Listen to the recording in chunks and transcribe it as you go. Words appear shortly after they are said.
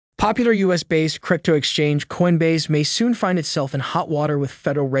Popular US-based crypto exchange Coinbase may soon find itself in hot water with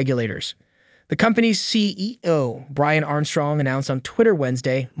federal regulators. The company's CEO, Brian Armstrong, announced on Twitter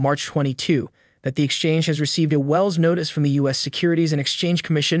Wednesday, March 22, that the exchange has received a Wells notice from the U.S. Securities and Exchange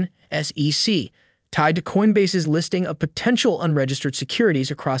Commission, SEC, tied to Coinbase's listing of potential unregistered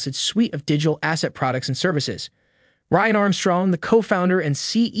securities across its suite of digital asset products and services. Brian Armstrong, the co-founder and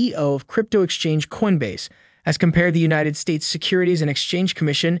CEO of crypto exchange Coinbase, has compared the United States Securities and Exchange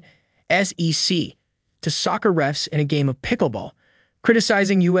Commission, SEC, to soccer refs in a game of pickleball,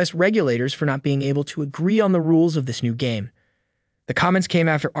 criticizing U.S. regulators for not being able to agree on the rules of this new game. The comments came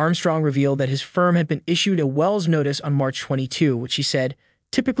after Armstrong revealed that his firm had been issued a Wells notice on March 22, which he said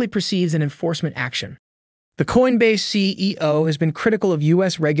typically precedes an enforcement action. The Coinbase CEO has been critical of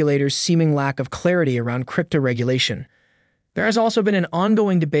U.S. regulators' seeming lack of clarity around crypto regulation. There has also been an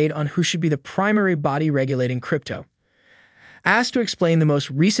ongoing debate on who should be the primary body regulating crypto. Asked to explain the most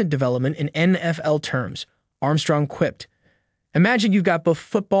recent development in NFL terms, Armstrong quipped, "Imagine you've got both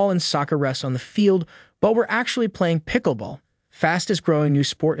football and soccer refs on the field, but we're actually playing pickleball, fastest growing new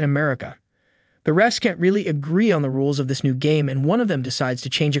sport in America. The refs can't really agree on the rules of this new game, and one of them decides to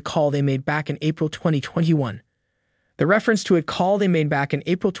change a call they made back in April 2021. The reference to a call they made back in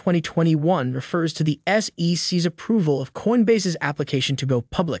April 2021 refers to the SEC's approval of Coinbase's application to go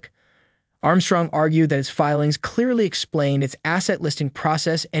public. Armstrong argued that its filings clearly explained its asset listing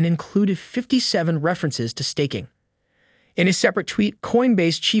process and included 57 references to staking. In a separate tweet,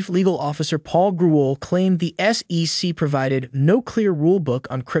 Coinbase Chief Legal Officer Paul Grewal claimed the SEC provided no clear rulebook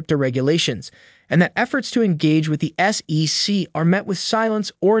on crypto regulations and that efforts to engage with the SEC are met with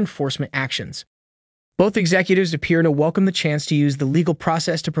silence or enforcement actions. Both executives appear to welcome the chance to use the legal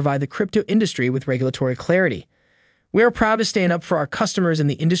process to provide the crypto industry with regulatory clarity. "We are proud to stand up for our customers and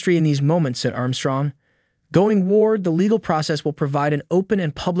the industry in these moments," said Armstrong. "Going forward, the legal process will provide an open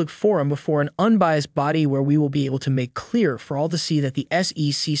and public forum before an unbiased body where we will be able to make clear for all to see that the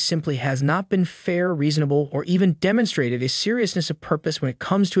SEC simply has not been fair, reasonable, or even demonstrated a seriousness of purpose when it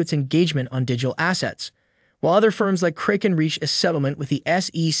comes to its engagement on digital assets." While other firms like Kraken reached a settlement with the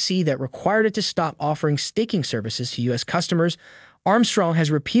SEC that required it to stop offering staking services to U.S. customers, Armstrong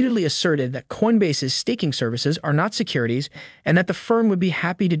has repeatedly asserted that Coinbase's staking services are not securities and that the firm would be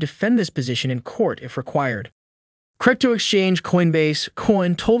happy to defend this position in court if required. Crypto exchange Coinbase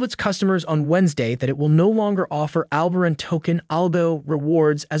Coin told its customers on Wednesday that it will no longer offer Algorand token Algo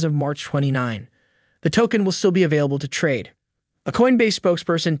rewards as of March 29. The token will still be available to trade. A Coinbase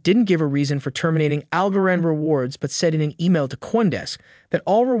spokesperson didn't give a reason for terminating Algorand rewards but said in an email to CoinDesk that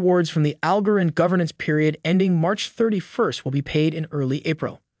all rewards from the Algorand governance period ending March 31st will be paid in early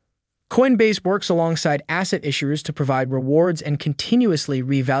April. Coinbase works alongside asset issuers to provide rewards and continuously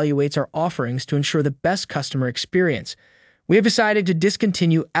reevaluates our offerings to ensure the best customer experience. "We have decided to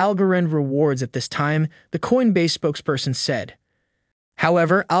discontinue Algorand rewards at this time," the Coinbase spokesperson said.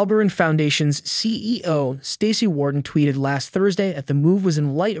 However, Algorand Foundation's CEO, Stacey Warden, tweeted last Thursday that the move was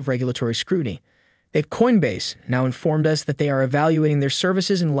in light of regulatory scrutiny. They've Coinbase now informed us that they are evaluating their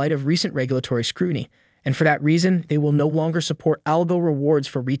services in light of recent regulatory scrutiny, and for that reason, they will no longer support Algo rewards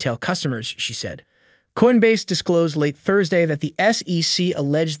for retail customers, she said. Coinbase disclosed late Thursday that the SEC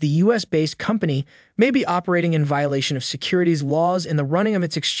alleged the U.S.-based company may be operating in violation of securities laws in the running of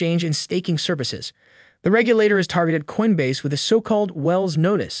its exchange and staking services. The regulator has targeted Coinbase with a so-called Wells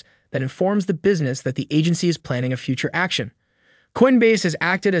notice that informs the business that the agency is planning a future action. Coinbase has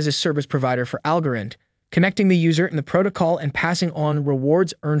acted as a service provider for Algorand, connecting the user and the protocol and passing on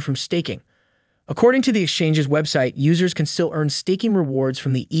rewards earned from staking. According to the exchange's website, users can still earn staking rewards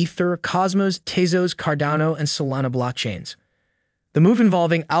from the Ether, Cosmos, Tezos, Cardano, and Solana blockchains. The move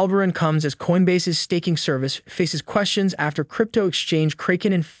involving Algorand comes as Coinbase's staking service faces questions after crypto exchange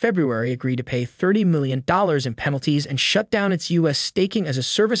Kraken in February agreed to pay $30 million in penalties and shut down its U.S. staking as a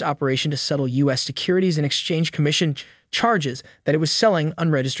service operation to settle U.S. Securities and Exchange Commission charges that it was selling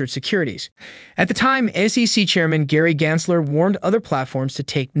unregistered securities. At the time, SEC Chairman Gary Gensler warned other platforms to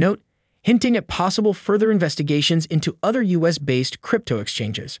take note, hinting at possible further investigations into other U.S.-based crypto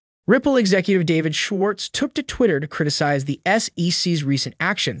exchanges. Ripple executive David Schwartz took to Twitter to criticize the SEC's recent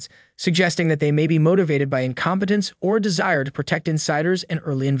actions, suggesting that they may be motivated by incompetence or a desire to protect insiders and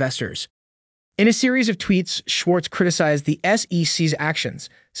early investors. In a series of tweets, Schwartz criticized the SEC's actions,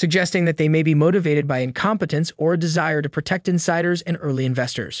 suggesting that they may be motivated by incompetence or a desire to protect insiders and early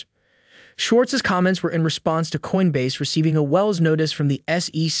investors. Schwartz's comments were in response to Coinbase receiving a Wells notice from the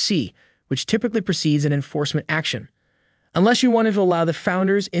SEC, which typically precedes an enforcement action. Unless you wanted to allow the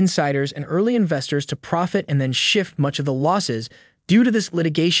founders, insiders, and early investors to profit and then shift much of the losses due to this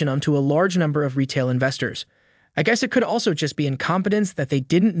litigation onto a large number of retail investors. I guess it could also just be incompetence that they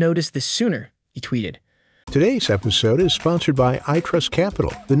didn't notice this sooner, he tweeted. Today's episode is sponsored by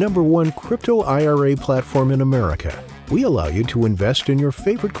iTrust.capital, the #1 crypto IRA platform in America. We allow you to invest in your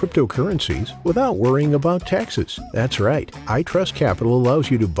favorite cryptocurrencies without worrying about taxes. That's right, iTrust.capital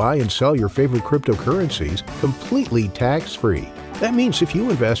allows you to buy and sell your favorite cryptocurrencies completely tax-free. That means if you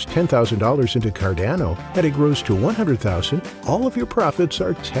invest $10,000 into Cardano and it grows to $100,000, all of your profits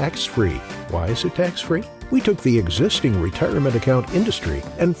are tax-free. Why is it tax-free? We took the existing retirement account industry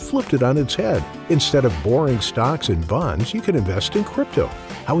and flipped it on its head. Instead of boring stocks and bonds, you can invest in crypto.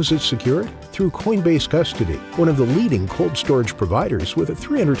 How is it secured? Through Coinbase Custody, one of the leading cold storage providers with a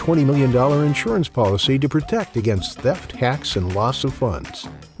 $320 million insurance policy to protect against theft, hacks, and loss of funds.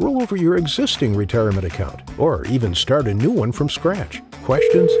 Roll over your existing retirement account, or even start a new one from scratch.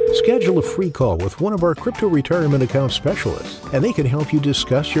 Questions? Schedule a free call with one of our crypto retirement account specialists, and they can help you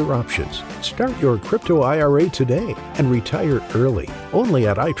discuss your options. Start your crypto IRA today and retire early, only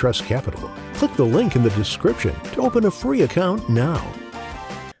at iTrust.capital. Click the link in the description to open a free account now.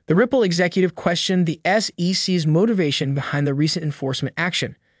 The Ripple executive questioned the SEC's motivation behind the recent enforcement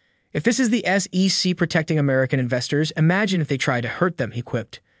action. If this is the SEC protecting American investors, imagine if they tried to hurt them, he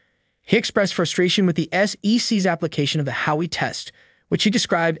quipped. He expressed frustration with the SEC's application of the Howey test, which he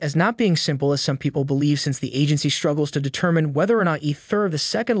described as not being simple as some people believe, since the agency struggles to determine whether or not Ether, the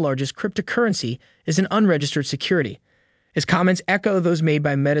second-largest cryptocurrency, is an unregistered security. His comments echo those made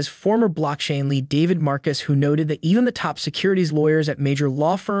by Meta's former blockchain lead David Marcus, who noted that even the top securities lawyers at major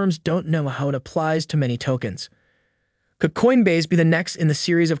law firms don't know how it applies to many tokens. Could Coinbase be the next in the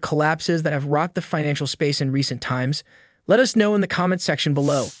series of collapses that have rocked the financial space in recent times? Let us know in the comments section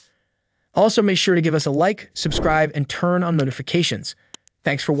below. Also, make sure to give us a like, subscribe, and turn on notifications.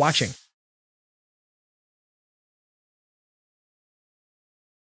 Thanks for watching.